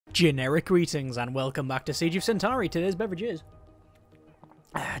Generic greetings and welcome back to Siege of Centauri. Today's beverage is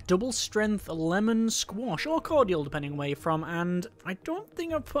double strength lemon squash, or cordial depending on where you're from, and I don't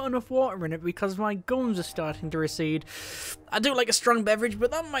think I've put enough water in it because my gums are starting to recede. I do like a strong beverage,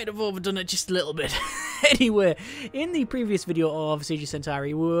 but that might have overdone it just a little bit. Anyway, in the previous video of Siege of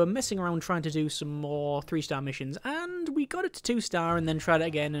Centauri, we were messing around trying to do some more 3-star missions, and we got it to 2-star and then tried it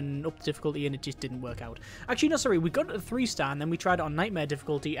again and up the difficulty and it just didn't work out. Actually, no, sorry, we got it to 3-star and then we tried it on nightmare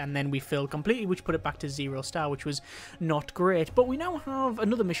difficulty and then we failed completely, which put it back to 0-star, which was not great. But we now have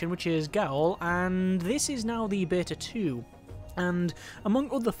another mission, which is Gaul, and this is now the beta 2. And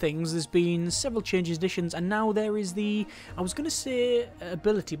among other things, there's been several changes, additions, and now there is the, I was going to say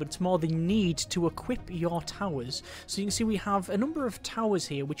ability, but it's more the need to equip your towers. So you can see we have a number of towers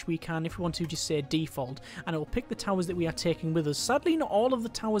here, which we can, if we want to, just say default, and it will pick the towers that we are taking with us. Sadly, not all of the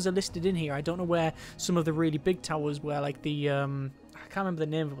towers are listed in here. I don't know where some of the really big towers were, like the, I can't remember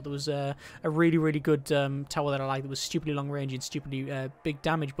the name of it, but there was a really, really good tower that I liked that was stupidly long range and stupidly big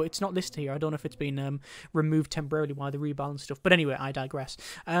damage, but it's not listed here. I don't know if it's been removed temporarily while they rebalance stuff. But anyway, I digress.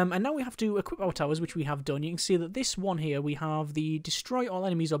 And now we have to equip our towers, which we have done. You can see that this one here, we have the destroy all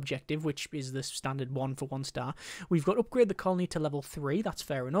enemies objective, which is the standard 1 for 1-star. We've got upgrade the colony to level 3, that's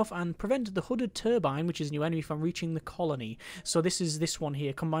fair enough, and prevent the hooded turbine, which is a new enemy, from reaching the colony. So this is this one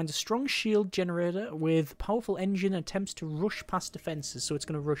here, combines a strong shield generator with powerful engine and attempts to rush past defense. So it's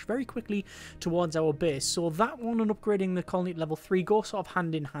going to rush very quickly towards our base. So that one and upgrading the colony to level 3 go sort of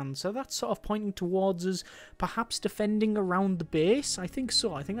hand in hand. So that's sort of pointing towards us perhaps defending around the base. I think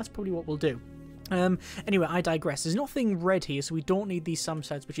so. I think that's probably what we'll do. Anyway, I digress. There's nothing red here, so we don't need these SAM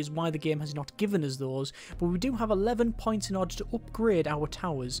sites, which is why the game has not given us those. But we do have 11 points in order to upgrade our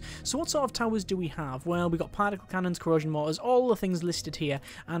towers. So what sort of towers do we have? Well, we've got particle cannons, corrosion mortars, all the things listed here.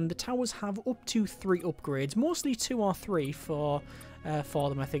 And the towers have up to 3 upgrades, mostly 2 or 3 for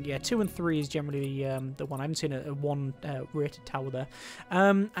them, I think. Yeah, 2 and 3 is generally the one. I haven't seen a 1 rated tower there.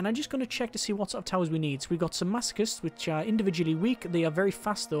 And I'm just going to check to see what sort of towers we need. So we've got some masochists, which are individually weak. They are very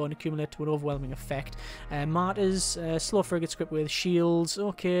fast, though, and accumulate to an overwhelming effect. Martyrs, slow frigates equipped with shields.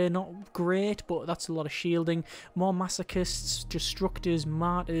 Okay, not great, but that's a lot of shielding. More masochists, destructors,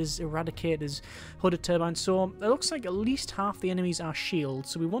 martyrs, eradicators, hooded turbines. So it looks like at least half the enemies are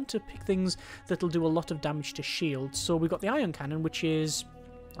shields. So we want to pick things that'll do a lot of damage to shields. So we've got the ion cannon, which is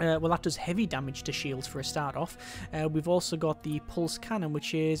well, that does heavy damage to shields for a start off. We've also got the pulse cannon,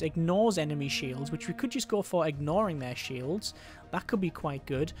 which is ignores enemy shields, which we could just go for ignoring their shields. That could be quite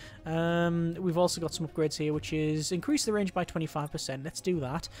good. We've also got some upgrades here, which is increase the range by 25%. Let's do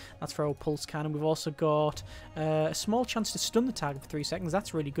that. That's for our pulse cannon. We've also got a small chance to stun the target for 3 seconds.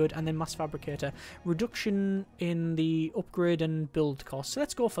 That's really good. And then mass fabricator. Reduction in the upgrade and build cost. So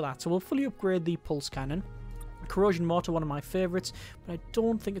let's go for that. So we'll fully upgrade the pulse cannon. Corrosion mortar, one of my favourites, but I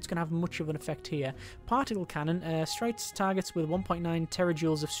don't think it's going to have much of an effect here. Particle cannon strikes targets with 1.9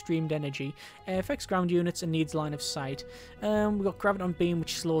 terajoules of streamed energy, affects ground units and needs line of sight. We've got graviton beam,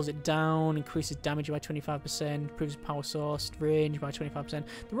 which slows it down, increases damage by 25%, improves power source, range by 25%.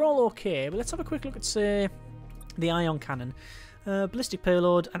 They're all okay, but let's have a quick look at, say, the ion cannon. Ballistic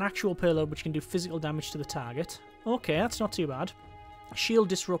payload, an actual payload which can do physical damage to the target. Okay, that's not too bad. Shield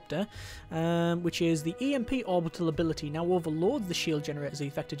Disruptor, which is the EMP orbital ability, now overloads the shield generators of the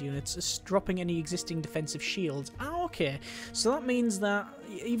affected units, dropping any existing defensive shields. Ah, okay. So that means that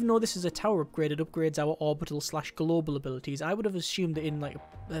even though this is a tower upgrade, it upgrades our orbital/global abilities. I would have assumed that in like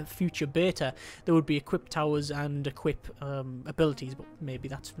a future beta there would be equip towers and equip abilities, but maybe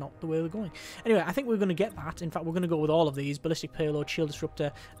that's not the way we're going. Anyway, I think we're going to get that. In fact, we're going to go with all of these: ballistic payload, shield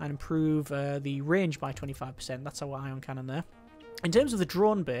disruptor, and improve the range by 25%. That's our ion cannon there. In terms of the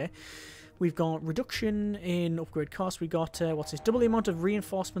drone bay, we've got reduction in upgrade cost. We got, what's this? Double the amount of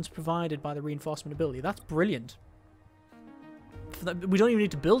reinforcements provided by the reinforcement ability. That's brilliant. We don't even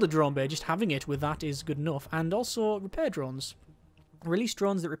need to build a drone bay. Just having it with that is good enough. And also repair drones. Release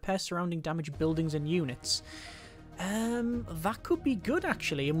drones that repair surrounding damaged buildings and units. That could be good,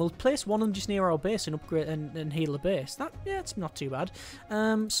 actually, and we'll place one on just near our base and upgrade and heal the base. That, yeah, it's not too bad.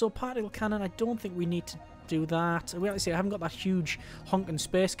 So particle cannon, I don't think we need to do that. Well, let's see, I haven't got that huge honking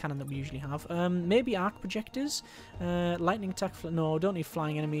space cannon that we usually have. Maybe arc projectors, lightning attack. No, don't need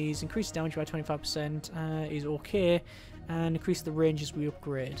flying enemies. Increase damage by 25% is okay, and increase the range as we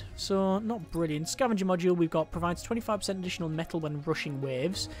upgrade. So not brilliant. Scavenger module we've got provides 25% additional metal when rushing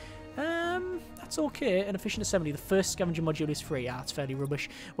waves. That's That's okay. An efficient assembly. The first scavenger module is free. Ah, that's fairly rubbish.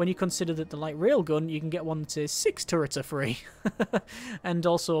 When you consider that the light railgun, you can get one that says 6 turrets are free. And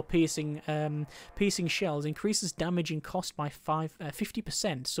also piercing shells increases damage and cost by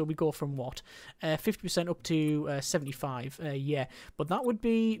 50%. So we go from what? 50% up to 75. Yeah, but that would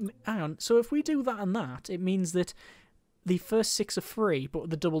be... Hang on. So if we do that and that, it means that the first 6 are free, but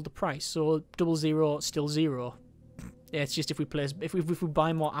they double the price. So 00, still 0. Yeah, it's just if we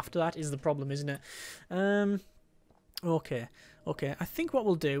buy more after that is the problem, isn't it? Okay. I think what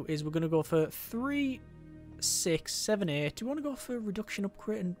we'll do is we're going to go for 3, 6, 7, 8. Do you want to go for reduction,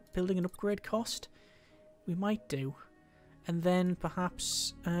 upgrade, and building an upgrade cost? We might do. And then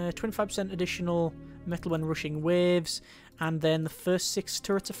perhaps 25% additional metal when rushing waves, and then the first 6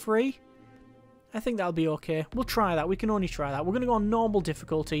 turrets are free. I think that'll be okay. We'll try that. We can only try that. We're going to go on normal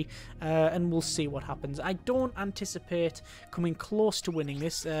difficulty, and we'll see what happens. I don't anticipate coming close to winning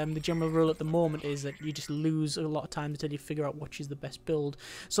this. The general rule at the moment is that you just lose a lot of time until you figure out which is the best build.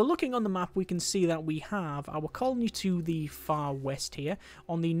 So looking on the map, we can see that we have our colony to the far west here.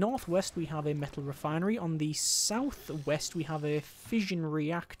 On the northwest, we have a metal refinery. On the southwest, we have a fission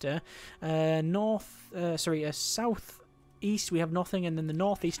reactor. Southeast, we have nothing, and then the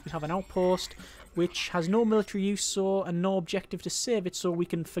northeast, we have an outpost, which has no military use and no objective to save it, so we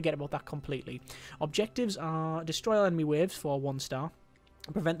can forget about that completely. Objectives are destroy all enemy waves for 1 star,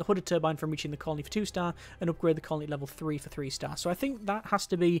 prevent the hooded turbine from reaching the colony for 2 star, and upgrade the colony level 3 for 3 star. So I think that has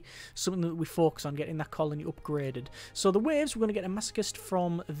to be something that we focus on, getting that colony upgraded. So the waves, we're going to get a masochist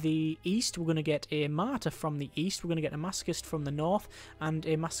from the east, we're going to get a martyr from the east, we're going to get a masochist from the north, and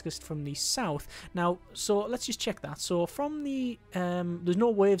a masochist from the south. Now, so let's just check that. So from the, there's no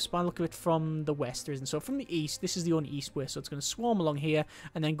waves by the look of it from the west, there isn't. So from the east, this is the only east wave, so it's going to swarm along here,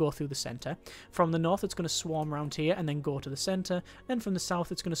 and then go through the centre. From the north, it's going to swarm around here, and then go to the centre. Then from the south,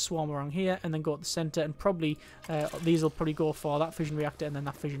 it's going to swarm around here and then go to the center, and probably these will probably go for that fission reactor and then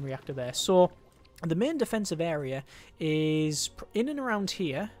that fission reactor there. So the main defensive area is in and around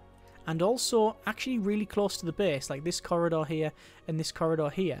here, and also actually really close to the base, like this corridor here and this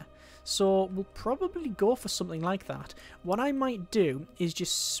corridor here. So we'll probably go for something like that. What I might do is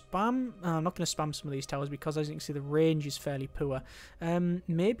just spam... I'm not going to spam some of these towers because, as you can see, the range is fairly poor.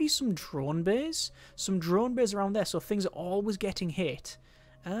 Maybe some drone bays? Some drone bays around there, so things are always getting hit.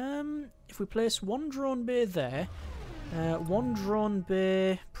 If we place 1 drone bay there, 1 drone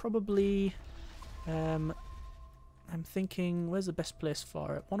bay probably... I'm thinking, where's the best place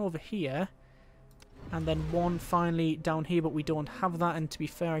for it? 1 over here. And then 1 finally down here, but we don't have that. And to be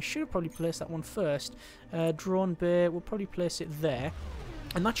fair, I should have probably placed that one first. Drone bay, we'll probably place it there.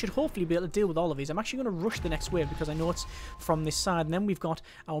 And that should hopefully be able to deal with all of these. I'm actually going to rush the next wave because I know it's from this side. And then we've got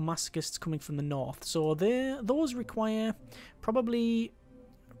our masochists coming from the north. So those require probably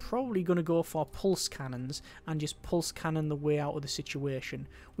going to go for pulse cannons and just pulse cannon the way out of the situation.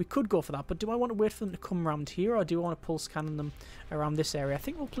 We could go for that, but do I want to wait for them to come around here, or do I want to pulse cannon them around this area? I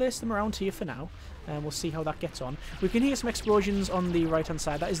think we'll place them around here for now, and we'll see how that gets on. We can hear some explosions on the right hand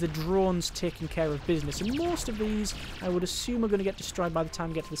side. That is the drones taking care of business, and most of these I would assume are going to get destroyed by the time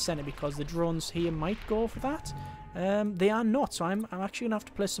we get to the center, because the drones here might go for that. They are not, so I'm actually going to have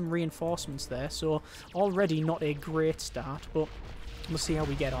to place some reinforcements there. So already not a great start, but we'll see how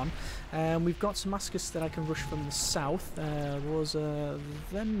we get on. We've got some masochists that I can rush from the south. Those are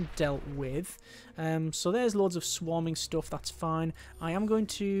then dealt with. So there's loads of swarming stuff. That's fine. I want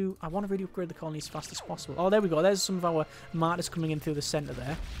to really upgrade the colony as fast as possible. Oh, there we go. There's some of our martyrs coming in through the centre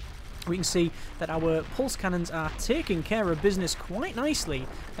there. We can see that our pulse cannons are taking care of business quite nicely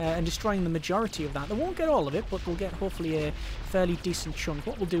and destroying the majority of that. They won't get all of it, but we'll get hopefully a fairly decent chunk.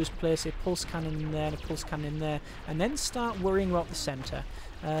 What we'll do is place a pulse cannon in there and a pulse cannon in there, and then start worrying about the centre,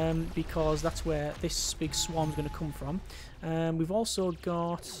 because that's where this big swarm's going to come from. We've also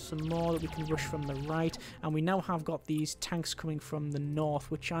got some more that we can rush from the right, and we now have got these tanks coming from the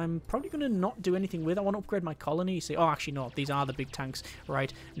north, which I'm probably going to not do anything with. I want to upgrade my colony. You see, oh, actually, no, these are the big tanks.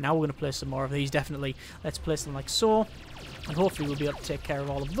 Right, now we're going to place some more of these, definitely. Let's place them like so, and hopefully we'll be able to take care of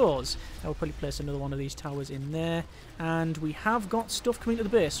all of those. I will probably place another one of these towers in there, and we have got stuff coming to the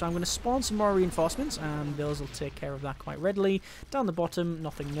base, so I'm going to spawn some more reinforcements, and those will take care of that quite readily. Down the bottom,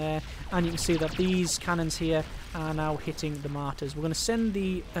 nothing there, and you can see that these cannons here are now hitting the martyrs. We're going to send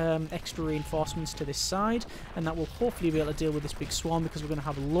the extra reinforcements to this side, and that will hopefully be able to deal with this big swarm, because we're going to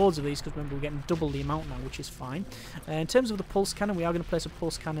have loads of these, because remember we're getting double the amount now, which is fine. In terms of the pulse cannon, we are going to place a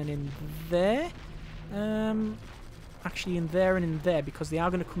pulse cannon in there. Actually in there and in there, because they are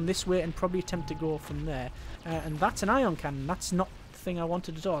going to come this way and probably attempt to go from there. And that's an ion cannon. That's not the thing I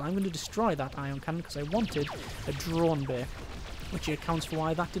wanted at all. I'm going to destroy that ion cannon because I wanted a drone bay. which accounts for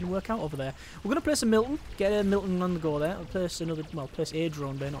why that didn't work out over there. We're going to place a Milton, get a Milton on the go there. We'll place another, well, place a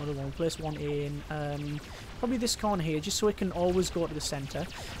drone bay, not another one. We'll place one in probably this corner here, just so it can always go to the centre.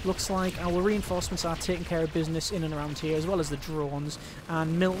 Looks like our reinforcements are taking care of business in and around here, as well as the drones.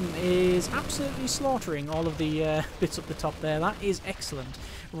 And Milton is absolutely slaughtering all of the bits up the top there. That is excellent.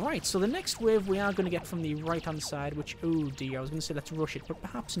 Right, so the next wave we are going to get from the right-hand side, which, oh dear, I was going to say let's rush it, but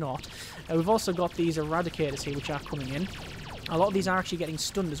perhaps not. We've also got these eradicators here, which are coming in. A lot of these are actually getting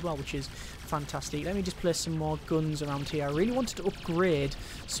stunned as well, which is fantastic. Let me just place some more guns around here. I really wanted to upgrade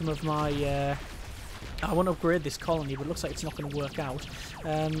some of my... I want to upgrade this colony, but it looks like it's not going to work out.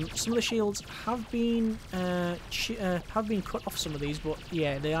 Some of the shields have been cut off, some of these, but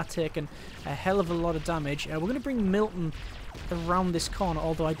yeah, they are taking a hell of a lot of damage. We're going to bring Milton around this corner,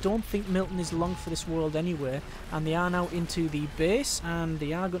 although I don't think Milton is long for this world anyway. And they are now into the base, and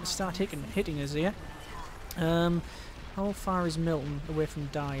they are going to start hitting us here. How far is Milton away from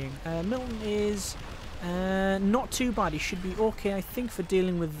dying? Milton is not too bad. He should be okay, I think, for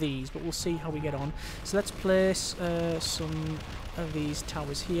dealing with these, but we'll see how we get on. So let's place some of these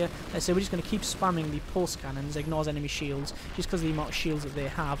towers here. So we're just going to keep spamming the pulse cannons, ignores enemy shields, just because of the amount of shields that they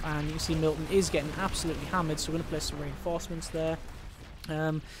have. And you can see Milton is getting absolutely hammered, so we're going to place some reinforcements there.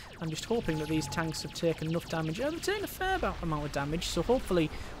 I'm just hoping that these tanks have taken enough damage. They've taken a fair amount of damage, so hopefully...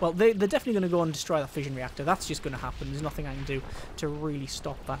 Well, they're definitely going to go and destroy that fission reactor. That's just going to happen. There's nothing I can do to really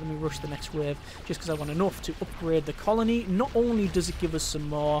stop that. Let me rush the next wave, just because I want enough to upgrade the colony. Not only does it give us some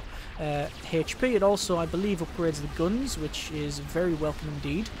more HP, it also, I believe, upgrades the guns, which is very welcome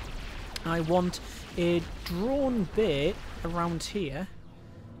indeed. I want a drone bay around here,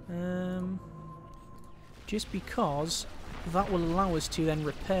 just because... that will allow us to then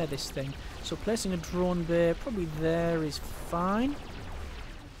repair this thing. So placing a drone bay probably there is fine.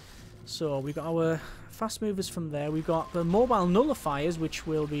 So we've got our fast movers from there. We've got the mobile nullifiers, which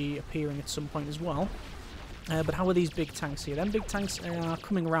will be appearing at some point as well. But how are these big tanks here? Them big tanks are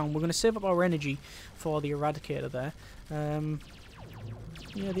coming around. We're going to save up our energy for the eradicator there.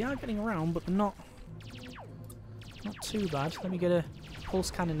 Yeah, they are getting around, but they're not too bad. Let me get a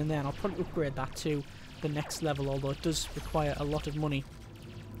pulse cannon in there, and I'll probably upgrade that to the next level, although it does require a lot of money.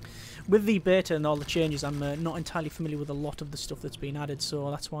 With the beta and all the changes, I'm not entirely familiar with a lot of the stuff that's been added,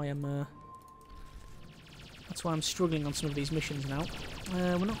 so that's why I'm struggling on some of these missions now.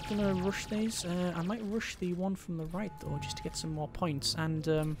 We're not going to rush these. I might rush the one from the right though, just to get some more points,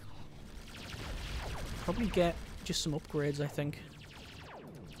 and probably get just some upgrades. I think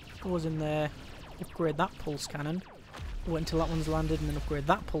goes in there, upgrade that pulse cannon. Wait until that one's landed and then upgrade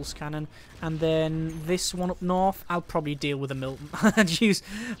that pulse cannon, and then this one up north I'll probably deal with a Milton.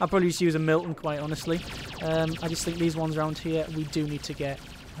 I'll probably just use a Milton, quite honestly. I just think these ones around here we do need to get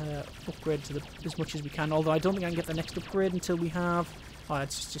upgrade to as much as we can, although I don't think I can get the next upgrade until we have... oh,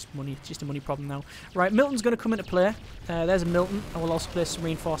 it's just money. It's just a money problem now. Right, Milton's going to come into play. There's a Milton. I will also place some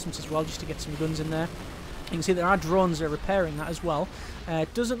reinforcements as well, just to get some guns in there. You can see there are drones that are repairing that as well.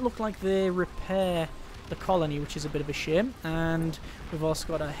 It doesn't look like they repair the colony, which is a bit of a shame, and we've also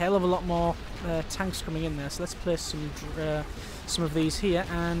got a hell of a lot more tanks coming in there, so let's place some of these here,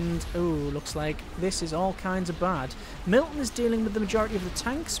 and oh, looks like this is all kinds of bad. Milton is dealing with the majority of the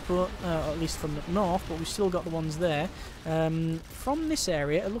tanks, but at least from the north, but we've still got the ones there. From this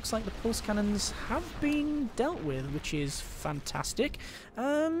area, it looks like the pulse cannons have been dealt with, which is fantastic.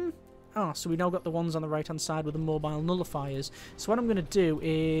 So we now got the ones on the right-hand side with the mobile nullifiers. So what I'm going to do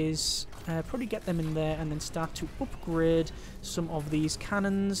is probably get them in there and then start to upgrade some of these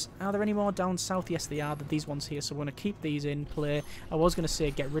cannons. Are there any more down south? Yes, they are. These ones here. So we're going to keep these in play. I was going to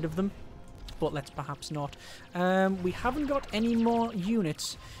say get rid of them, but let's perhaps not. We haven't got any more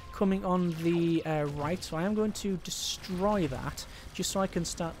units coming on the right, so I am going to destroy that just so I can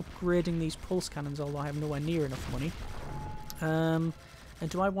start upgrading these pulse cannons, although I have nowhere near enough money. And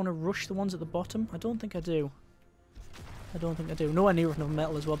do I want to rush the ones at the bottom? I don't think I do. I don't think I do. Nowhere near enough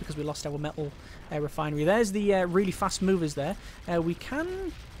metal as well, because we lost our metal refinery. There's the really fast movers there. We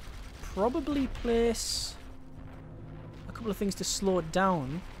can probably place a couple of things to slow it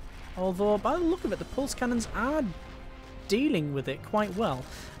down. Although, by the look of it, the pulse cannons are dealing with it quite well.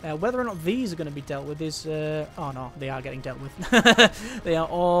 Whether or not these are going to be dealt with is... oh no, they are getting dealt with. They are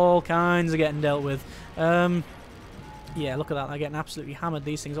all kinds of getting dealt with. Yeah, look at that. They're getting absolutely hammered,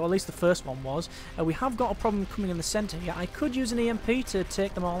 these things. Or at least the first one was. We have got a problem coming in the centre here. I could use an EMP to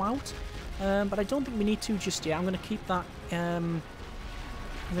take them all out, but I don't think we need to just yet. I'm going to keep that... I'm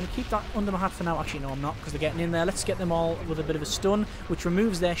going to keep that under my hat for now. Actually, no, I'm not, because they're getting in there. Let's get them all with a bit of a stun, which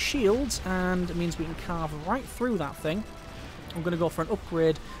removes their shields, and it means we can carve right through that thing. I'm going to go for an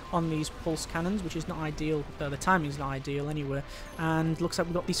upgrade on these pulse cannons, which is not ideal. The timing's not ideal anyway. And looks like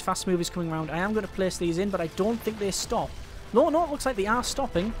we've got these fast movers coming around. I am going to place these in, but I don't think they stop. No, it looks like they are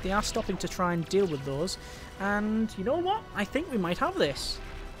stopping. They are stopping to try and deal with those. And you know what? I think we might have this.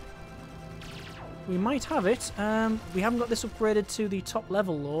 We might have it. We haven't got this upgraded to the top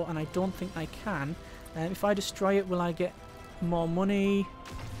level, though, and I don't think I can. If I destroy it, will I get more money?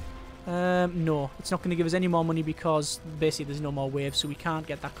 No, it's not going to give us any more money because basically there's no more waves, so we can't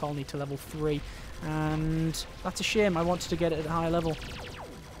get that colony to level 3. And that's a shame. I wanted to get it at a higher level.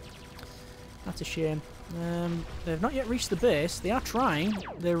 That's a shame. They've not yet reached the base. They are trying.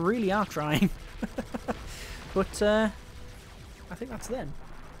 They really are trying. But I think that's them.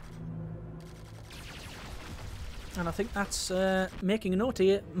 And I think that's making a note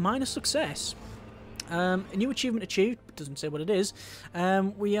here. Minor success. A new achievement achieved, but doesn't say what it is.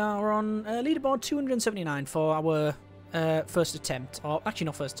 We are on leaderboard 279 for our first attempt. Or actually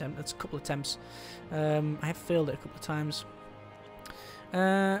not first attempt, it's a couple of attempts. I have failed it a couple of times.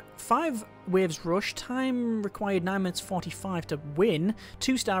 5 waves rush, time required 9 minutes 45 to win,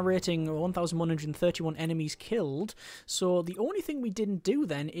 2-star rating, 1,131 enemies killed. So the only thing we didn't do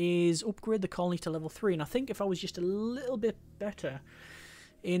then is upgrade the colony to level 3, and I think if I was just a little bit better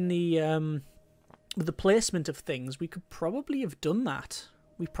in the with the placement of things, we could probably have done that.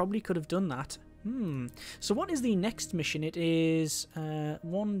 We probably could have done that. So what is the next mission? It is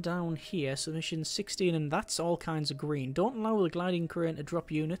one down here, so mission 16, and that's all kinds of green. Don't allow the gliding crane to drop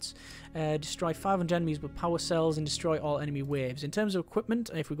units. Destroy 500 enemies with power cells and destroy all enemy waves. In terms of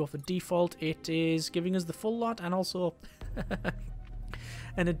equipment, if we go for default, it is giving us the full lot and also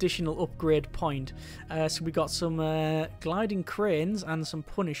an additional upgrade point. So we got some gliding cranes and some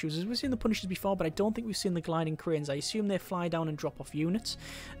punishers. We've seen the punishers before, but I don't think we've seen the gliding cranes. I assume they fly down and drop off units.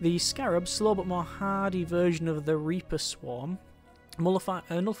 The scarab, slow but more hardy version of the Reaper Swarm. Nullify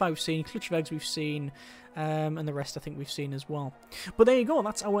we've seen, Clutch of Eggs we've seen, and the rest I think we've seen as well. But there you go,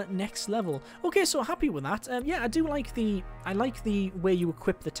 that's our next level. Okay, so happy with that. Yeah, I do like the way you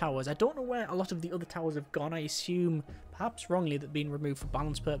equip the towers. I don't know where a lot of the other towers have gone. I assume, perhaps wrongly, that being removed for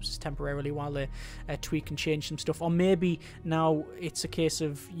balance purposes temporarily while they tweak and change some stuff. Or maybe now it's a case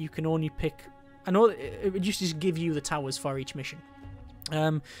of you can only pick... I know it would just give you the towers for each mission.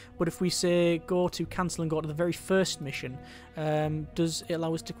 But if we say go to cancel and go to the very first mission, does it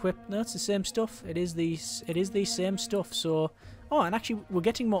allow us to equip? No, it's the same stuff. It is the same stuff. So, oh, and actually we're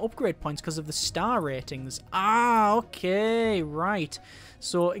getting more upgrade points because of the star ratings. Ah, okay, right.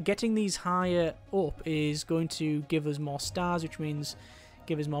 So getting these higher up is going to give us more stars, which means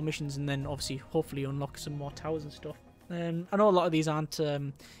give us more missions, and then obviously hopefully unlock some more towers and stuff. I know a lot of these aren't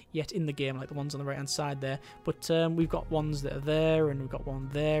yet in the game, like the ones on the right hand side there, but we've got ones that are there, and we've got one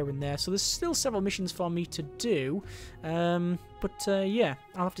there and there, so there's still several missions for me to do. Yeah,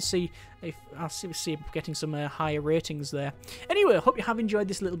 I'll have to see if getting some higher ratings there. Anyway, I hope you have enjoyed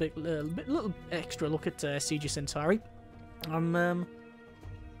this little extra look at Siege of Centauri. I'm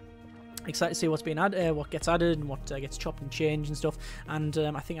excited to see what's being added, what gets added, and what gets chopped and changed and stuff. And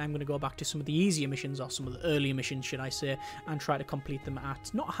I think I'm going to go back to some of the easier missions, or some of the earlier missions, should I say, and try to complete them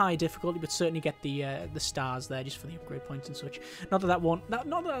at not high difficulty, but certainly get the stars there just for the upgrade points and such. Not that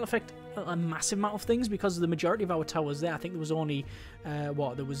that'll affect a massive amount of things, because the majority of our towers there, I think there was only there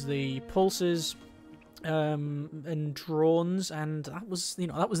was the pulses and drones, and that was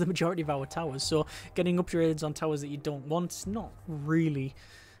the majority of our towers. So getting upgrades on towers that you don't want is not really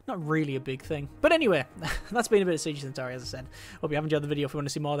a big thing. But anyway, that's been a bit of Siege of Centauri, as I said. Hope you have enjoyed the video. If you want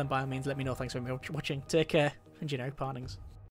to see more, then by all means let me know. Thanks very much for watching. Take care, and generic partings.